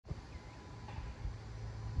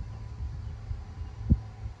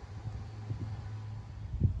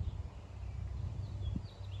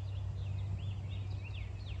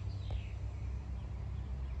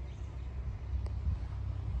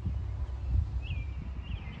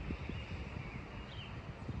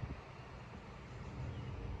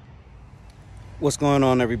What's going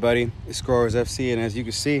on, everybody? It's Growers FC, and as you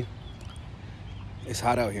can see, it's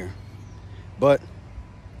hot out here. But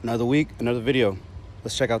another week, another video.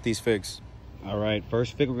 Let's check out these figs. All right,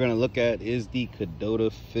 first fig we're gonna look at is the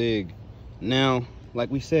Cadota fig. Now, like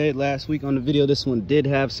we said last week on the video, this one did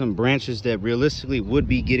have some branches that realistically would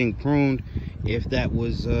be getting pruned if that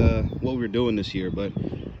was what we were doing this year. But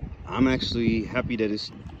I'm actually happy that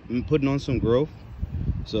it's putting on some growth,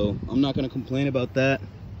 so I'm not gonna complain about that.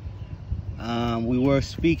 We were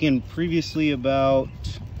speaking previously about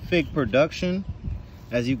fig production.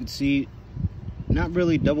 As you can see, not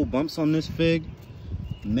really double bumps on this fig.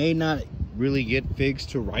 May not really get figs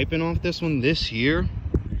to ripen off this one this year.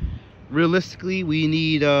 Realistically, we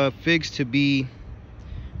need figs to be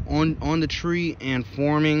on the tree and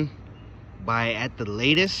forming by, at the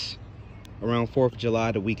latest, around 4th of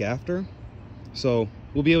July, the week after. So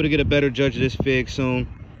we'll be able to get a better judge of this fig soon.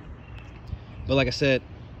 But like I said,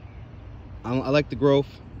 I like the growth.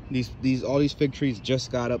 All these fig trees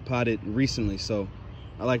just got up potted recently, so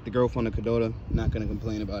I like the growth on the Cadota. Not going to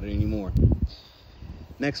complain about it anymore.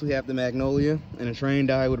 Next, we have the Magnolia, and a trained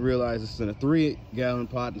eye would realize this is in a 3-gallon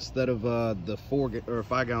pot instead of the 4 or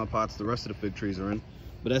 5-gallon pots the rest of the fig trees are in.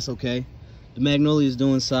 But that's okay. The Magnolia is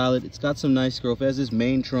doing solid. It's got some nice growth. It has this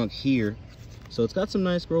main trunk here, so it's got some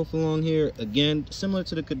nice growth along here. Again, similar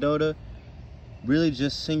to the Cadota, really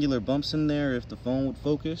just singular bumps in there if the phone would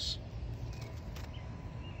focus.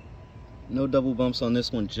 No double bumps on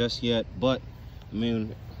this one just yet, but I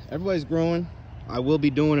mean, everybody's growing. I will be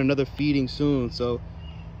doing another feeding soon, so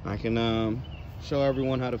I can show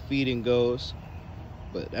everyone how the feeding goes.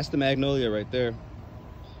 But that's the Magnolia right there.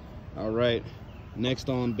 All right, next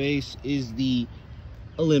on base is the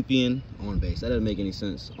Olympian. On base, that doesn't make any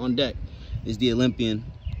sense. On deck is the Olympian,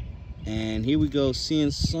 and here we go,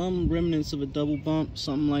 seeing some remnants of a double bump,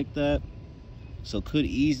 something like that. So could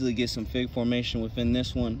easily get some fig formation within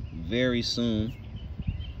this one very soon.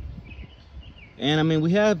 And I mean,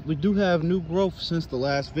 we do have new growth since the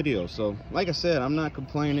last video. So like I said, I'm not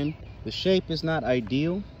complaining. The shape is not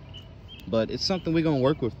ideal, but it's something we're gonna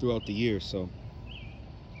work with throughout the year. So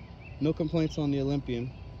no complaints on the Olympian,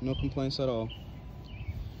 no complaints at all.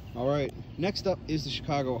 All right, next up is the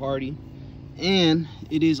Chicago Hardy, and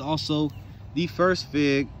it is also the first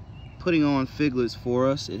fig putting on figlets for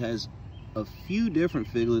us. It has a few different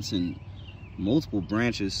figlets and multiple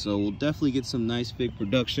branches, so we'll definitely get some nice fig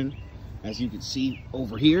production. As you can see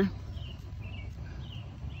over here,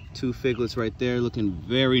 2 figlets right there looking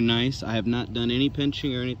very nice. I have not done any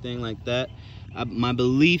pinching or anything like that. My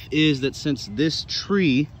belief is that since this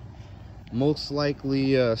tree most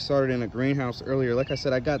likely started in a greenhouse earlier, like I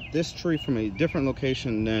said, I got this tree from a different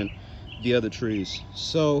location than the other trees,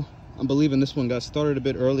 so I'm believing this one got started a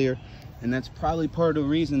bit earlier, and that's probably part of the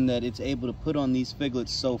reason that it's able to put on these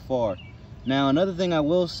figlets so far. Now, another thing I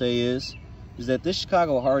will say is that this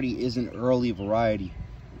Chicago Hardy is an early variety.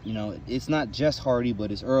 You know, it's not just hardy,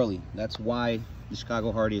 but it's early. That's why the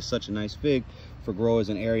Chicago Hardy is such a nice fig for growers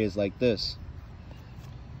in areas like this.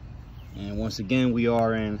 And once again, we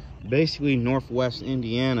are in basically northwest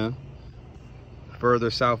Indiana,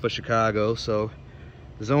 further south of Chicago. So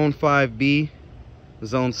zone 5B,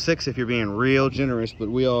 zone 6 if you're being real generous, but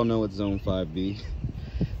we all know it's zone 5B.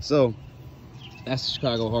 So that's the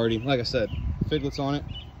Chicago Hardy. Like I said, figlets on it,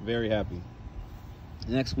 very happy.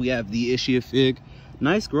 Next, we have the Ischia fig.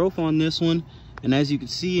 Nice growth on this one, and as you can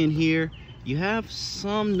see in here, you have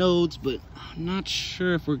some nodes, but I'm not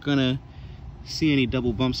sure if we're gonna see any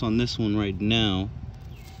double bumps on this one right now.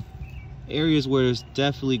 Areas where there's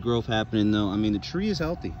definitely growth happening though. I mean, the tree is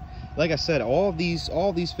healthy. Like I said, all these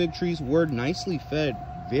fig trees were nicely fed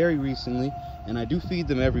very recently, and I do feed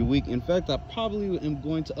them every week. In fact, I probably am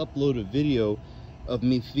going to upload a video of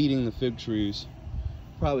me feeding the fig trees.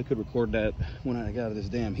 Probably could record that when I got out of this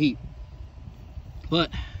damn heat. But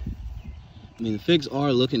I mean, the figs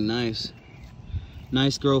are looking nice.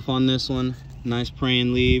 Nice growth on this one. Nice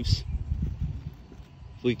praying leaves.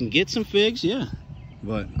 If we can get some figs, yeah.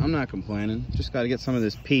 But I'm not complaining. Just got to get some of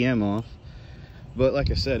this PM off. But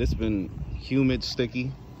like I said, it's been humid,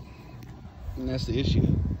 sticky, and that's the issue.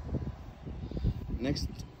 Next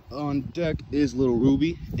on deck is Little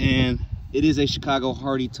Ruby, and it is a Chicago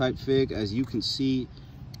Hardy type fig. As you can see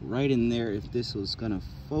right in there, if this was gonna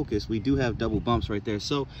focus, we do have double bumps right there.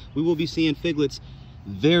 So we will be seeing figlets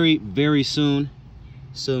very, very soon.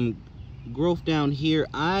 Some growth down here.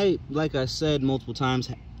 Like I said multiple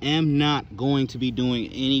times, am not going to be doing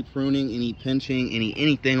any pruning, any pinching,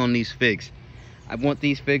 anything on these figs. I want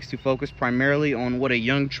these figs to focus primarily on what a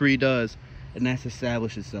young tree does, and that's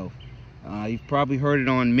establish itself. You've probably heard it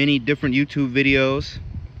on many different YouTube videos,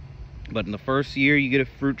 but in the first year you get a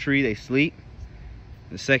fruit tree, they sleep.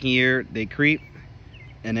 The second year they creep,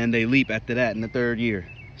 and then they leap after that in the third year.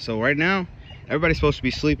 So right now, everybody's supposed to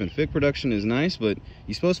be sleeping. Fig production is nice, but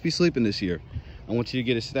you're supposed to be sleeping this year. I want you to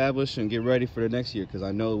get established and get ready for the next year, because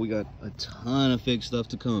I know we got a ton of fig stuff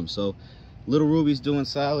to come. So Little Ruby's doing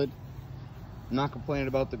solid. Not complaining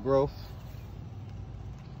about the growth.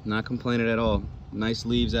 Not complaining at all. Nice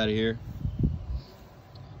leaves out of here.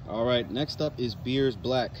 All right, next up is Beers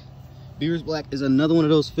Black. Beers Black is another one of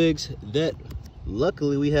those figs that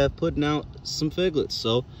luckily we have putting out some figlets.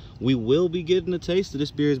 So we will be getting a taste of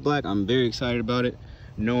this Beers Black. I'm very excited about it,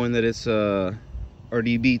 knowing that it's a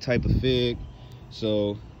RDB type of fig.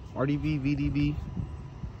 So RDB, VDB,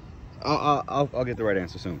 I'll get the right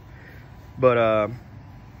answer soon. But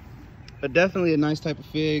definitely a nice type of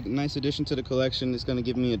fig, nice addition to the collection. It's going to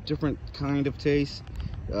give me a different kind of taste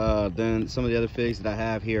than some of the other figs that I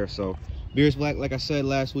have here. So Beers Black, like I said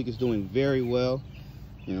last week, is doing very well.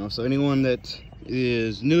 You know, so anyone that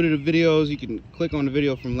is new to the videos, you can click on the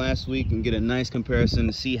video from last week and get a nice comparison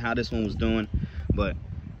to see how this one was doing. But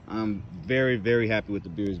I'm very, very happy with the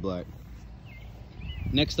Beers Black.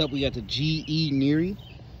 Next up, we got the G.E. Neri.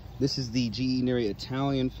 This is the G.E. Neri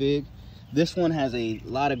Italian fig. This one has a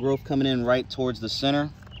lot of growth coming in right towards the center.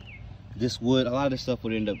 A lot of this stuff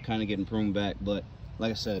would end up kind of getting pruned back, but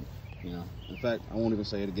like I said, you know, in fact, I won't even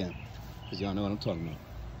say it again, because y'all know what I'm talking about.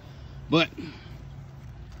 But,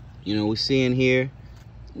 you know, we see in here,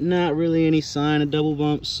 not really any sign of double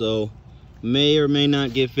bumps, so may or may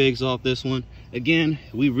not get figs off this one. Again,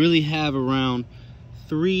 we really have around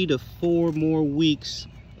 3 to 4 more weeks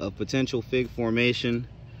of potential fig formation.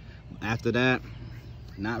 After that,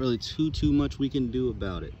 not really too much we can do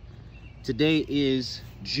about it. Today is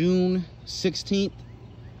June 16th.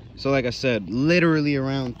 So like I said, literally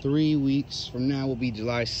around 3 weeks from now will be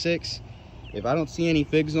July 6th. If I don't see any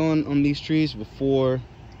figs on these trees before,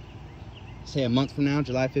 say, a month from now,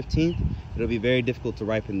 July 15th, it'll be very difficult to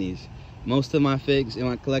ripen these. Most of my figs in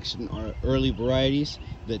my collection are early varieties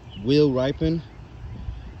that will ripen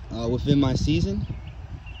within my season.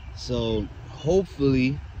 So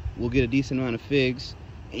hopefully we'll get a decent amount of figs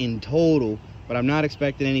in total, but I'm not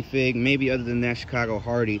expecting any fig, maybe other than that Chicago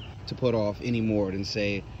Hardy, to put off any more than,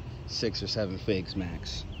 say, 6 or 7 figs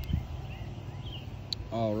max.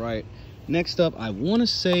 All right, next up, I want to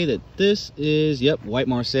say that this is, yep, White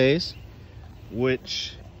Marseilles,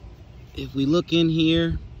 which, if we look in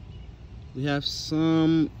here, we have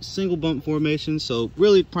some single bump formation, so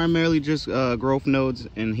really primarily just growth nodes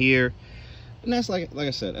in here, and that's like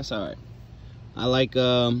I said, that's all right. I like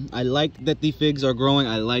that the figs are growing.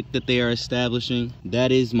 I like that they are establishing.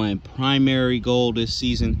 That is my primary goal this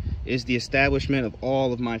season, is the establishment of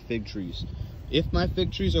all of my fig trees. If my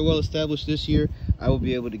fig trees are well established this year, I will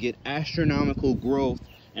be able to get astronomical growth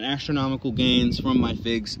and astronomical gains from my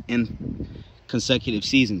figs in consecutive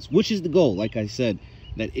seasons, which is the goal. Like I said,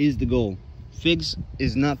 that is the goal. Figs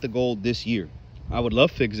is not the goal this year. I would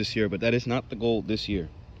love figs this year, but that is not the goal this year.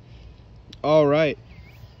 All right.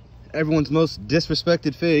 Everyone's most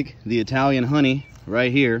disrespected fig, the Italian Honey, right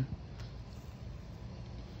here.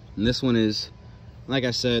 And this one is, like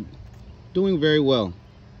I said, doing very well.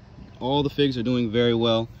 All the figs are doing very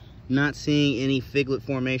well. Not seeing any figlet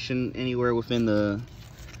formation anywhere within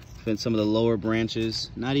some of the lower branches.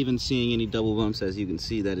 Not even seeing any double bumps. As you can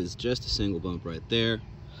see, that is just a single bump right there.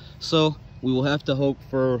 So we will have to hope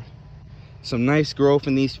for some nice growth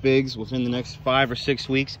in these figs within the next 5 or 6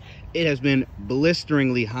 weeks. It has been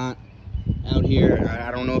blisteringly hot out here. I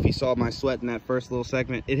don't know if you saw my sweat in that first little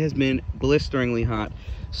segment. It has been blisteringly hot.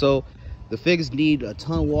 So the figs need a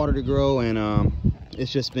ton of water to grow, and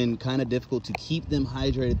it's just been kind of difficult to keep them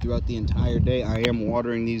hydrated throughout the entire day. I am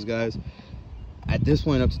watering these guys at this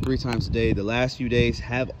point up to 3 times a day. The last few days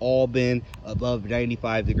have all been above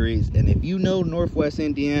 95 degrees. And if you know Northwest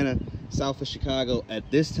Indiana, south of Chicago, at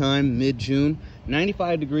this time, mid-June,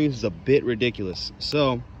 95 degrees is a bit ridiculous.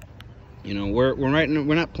 So, you know,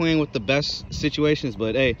 we're not playing with the best situations,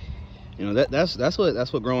 but hey, you know, that's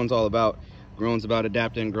what growing's all about. Growing's about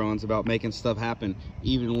adapting. Growing's about making stuff happen,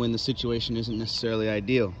 even when the situation isn't necessarily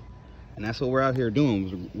ideal. And that's what we're out here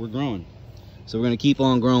doing. We're growing. So we're gonna keep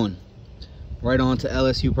on growing. Right on to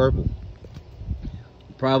LSU Purple.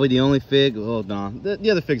 Probably the only fig. Oh no,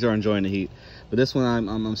 the other figs are enjoying the heat, but this one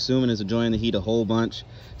I'm assuming is enjoying the heat a whole bunch.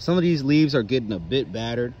 Some of these leaves are getting a bit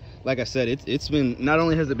battered. Like I said, it's been, not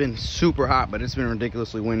only has it been super hot, but it's been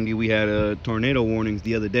ridiculously windy. We had tornado warnings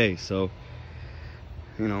the other day, so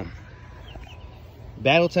you know,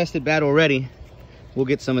 battle tested, battle ready. We'll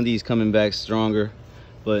get some of these coming back stronger,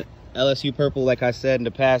 but LSU Purple, like I said in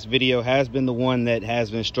the past video, has been the one that has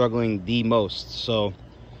been struggling the most. So,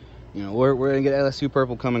 you know, we're gonna get LSU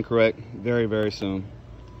Purple coming correct very, very soon.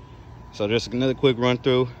 So just another quick run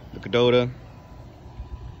through the Cadota.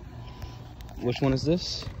 Which one is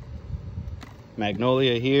this?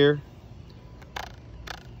 Magnolia here,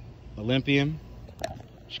 Olympian,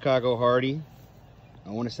 Chicago Hardy. I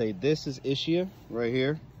want to say this is Ischia right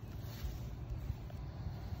here.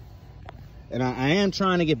 And I am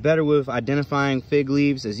trying to get better with identifying fig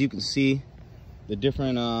leaves. As you can see, the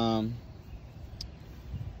different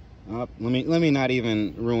let me not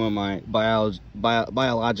even ruin my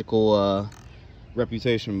biological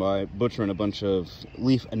reputation by butchering a bunch of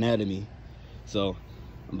leaf anatomy. So,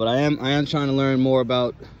 but I am trying to learn more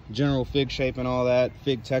about general fig shape and all that,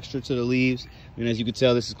 fig texture to the leaves. And as you can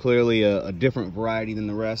tell, this is clearly a different variety than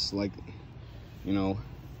the rest, like, you know.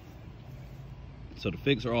 So the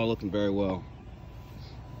figs are all looking very well.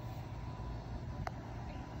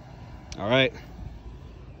 All right,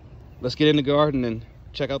 let's get in the garden and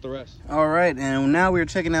check out the rest. All right, and now we're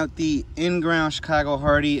checking out the in-ground Chicago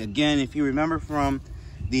Hardy. Again, if you remember from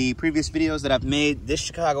the previous videos that I've made, this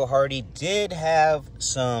Chicago Hardy did have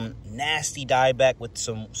some nasty dieback with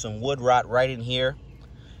some wood rot right in here.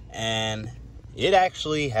 And it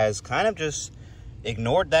actually has kind of just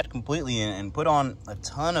ignored that completely and put on a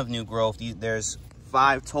ton of new growth. There's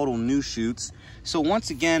 5 total new shoots. So once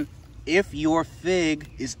again, if your fig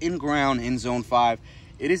is in ground in zone 5,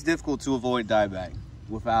 it is difficult to avoid dieback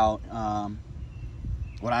without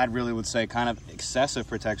what I really would say kind of excessive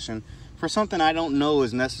protection for something I don't know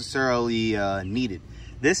is necessarily needed.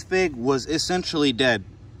 This fig was essentially dead.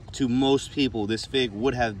 To most people, this fig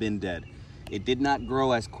would have been dead. It did not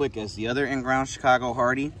grow as quick as the other in-ground Chicago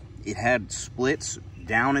Hardy. It had splits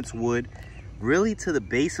down its wood, really to the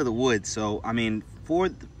base of the wood. So, I mean,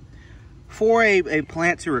 for a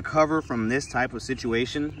plant to recover from this type of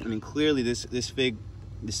situation, I mean, clearly these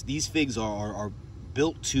figs are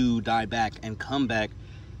built to die back and come back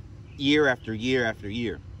year after year after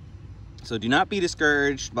year. So do not be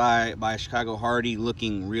discouraged by a Chicago Hardy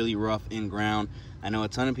looking really rough in ground. I know a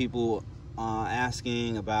ton of people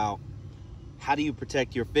asking about how do you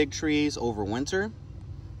protect your fig trees over winter,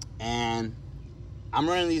 and I'm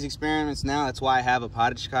running these experiments now. That's why I have a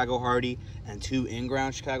potted Chicago Hardy and 2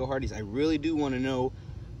 in-ground Chicago Hardys. I really do want to know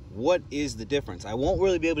what is the difference. I won't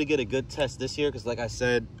really be able to get a good test this year because, like I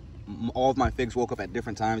said, all of my figs woke up at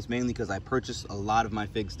different times, mainly because I purchased a lot of my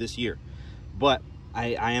figs this year. But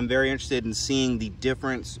I am very interested in seeing the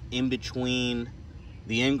difference in between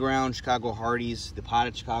the in-ground Chicago Hardys, the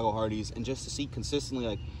potted Chicago Hardys, and just to see consistently,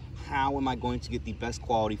 like, how am I going to get the best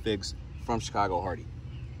quality figs from Chicago Hardy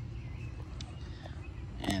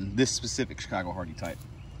and this specific Chicago Hardy type.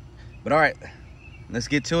 But all right, let's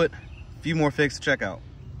get to it. A few more figs to check out.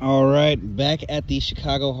 All right, back at the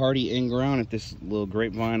Chicago Hardy in-ground at this little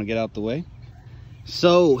grapevine to get out the way.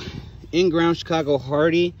 So, in-ground Chicago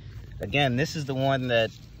Hardy, again, this is the one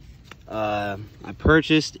that I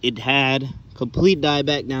purchased. It had complete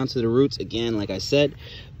dieback down to the roots, again, like I said,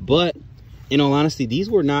 but in all honesty, these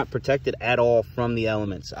were not protected at all from the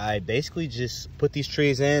elements. I basically just put these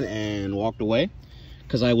trees in and walked away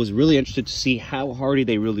because I was really interested to see how hardy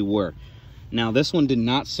they really were. Now, this one did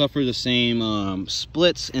not suffer the same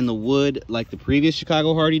splits in the wood like the previous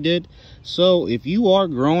Chicago Hardy did. So if you are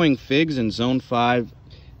growing figs in zone 5,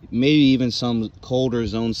 maybe even some colder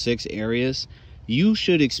zone 6 areas, you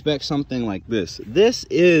should expect something like this. This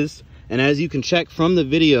is, and as you can check from the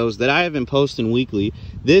videos that I have been posting weekly,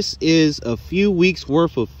 this is a few weeks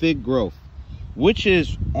worth of fig growth, which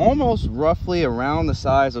is almost roughly around the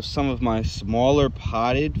size of some of my smaller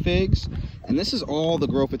potted figs. And this is all the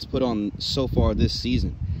growth it's put on so far this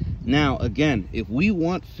season. Now, again, if we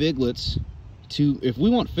want figs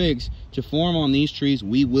to form on these trees,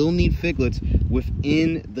 we will need figlets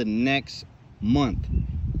within the next month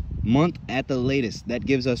at the latest. That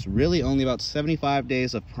gives us really only about 75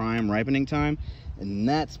 days of prime ripening time, and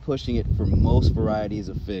that's pushing it for most varieties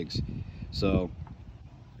of figs. So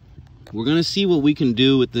we're gonna see what we can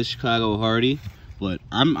do with this Chicago Hardy, but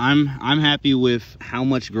I'm happy with how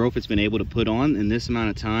much growth it's been able to put on in this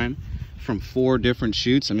amount of time from 4 different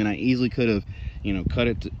shoots. I mean, I easily could have, you know, cut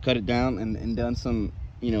it down and done some,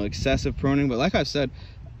 you know, excessive pruning, but like I said,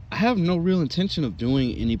 I have no real intention of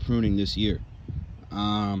doing any pruning this year.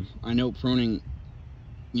 I know pruning,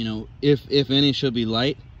 you know, if any, should be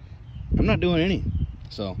light. I'm not doing any,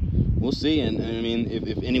 so we'll see. And I mean,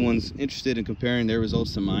 if anyone's interested in comparing their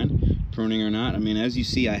results to mine, pruning or not, I mean, as you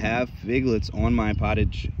see, I have figlets on my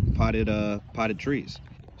potted trees.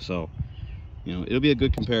 So, you know, it'll be a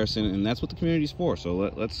good comparison, and that's what the community's for. So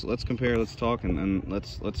let's compare, let's talk, and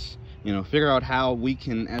let's you know, figure out how we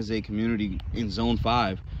can, as a community in zone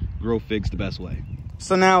 5, grow figs the best way.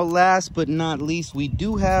 So now, last but not least, we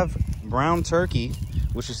do have brown turkey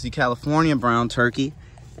which is the California brown turkey.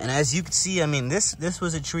 And as you can see, I mean, this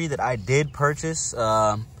was a tree that I did purchase,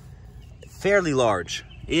 fairly large.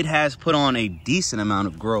 It has put on a decent amount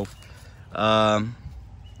of growth.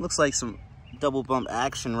 Looks like some double bump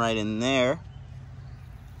action right in there.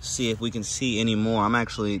 See if we can see any more.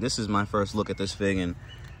 This is my first look at this fig, and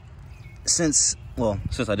since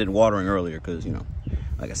I did watering earlier, because, you know,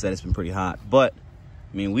 like I said, it's been pretty hot. But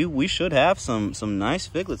I mean, we should have some nice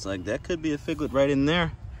figlets. Like that could be a figlet right in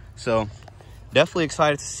there. So definitely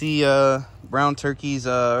excited to see brown turkey's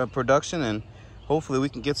production, and hopefully we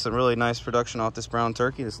can get some really nice production off this brown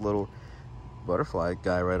turkey. This little butterfly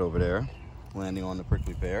guy right over there landing on the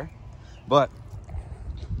prickly pear. But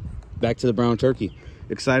back to the brown turkey.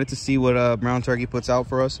 Excited to see what brown turkey puts out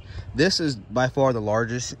for us. This is by far the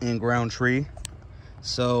largest in ground tree.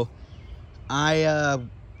 So I'm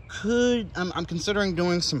considering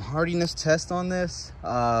doing some hardiness test on this.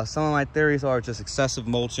 Some of my theories are just excessive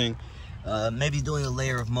mulching. Maybe doing a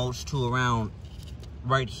layer of mulch to around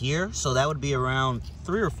right here. So that would be around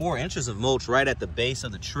 3 or 4 inches of mulch right at the base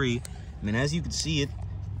of the tree. I mean, as you can see,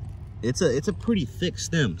 it's a pretty thick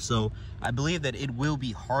stem. So I believe that it will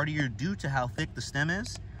be hardier due to how thick the stem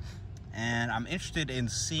is. And I'm interested in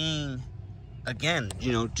seeing, again,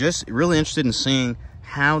 you know, just really interested in seeing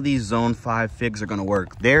how these Zone 5 figs are going to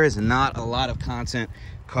work. There is not a lot of content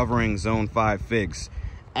covering Zone 5 figs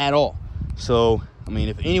at all. So, I mean,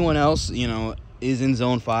 if anyone else, you know, is in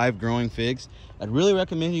Zone 5 growing figs, I'd really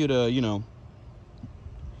recommend you to, you know,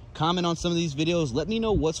 comment on some of these videos. Let me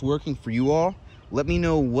know what's working for you all. Let me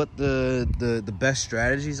know what the best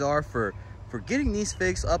strategies are for getting these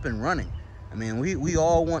figs up and running. I mean, we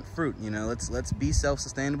all want fruit, you know, let's be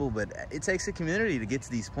self-sustainable, but it takes a community to get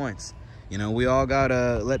to these points. You know, we all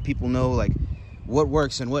gotta let people know like what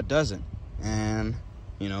works and what doesn't. And,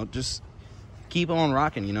 you know, just keep on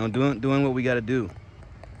rocking, you know, doing what we gotta do.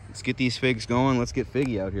 Let's get these figs going. Let's get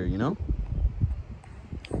figgy out here, you know?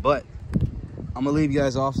 But I'm gonna leave you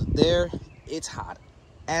guys off there. It's hot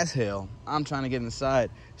as hell. I'm trying to get inside.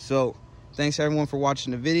 So thanks everyone for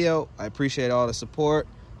watching the video. I appreciate all the support,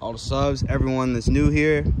 all the subs, everyone that's new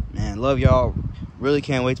here. Man, love y'all. Really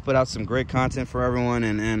can't wait to put out some great content for everyone,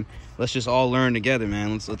 and let's just all learn together,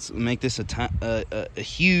 man. Let's make this a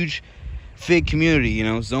huge fig community, you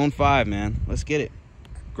know. Zone 5, man. Let's get it.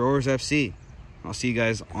 Growers FC. I'll see you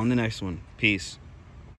guys on the next one. Peace.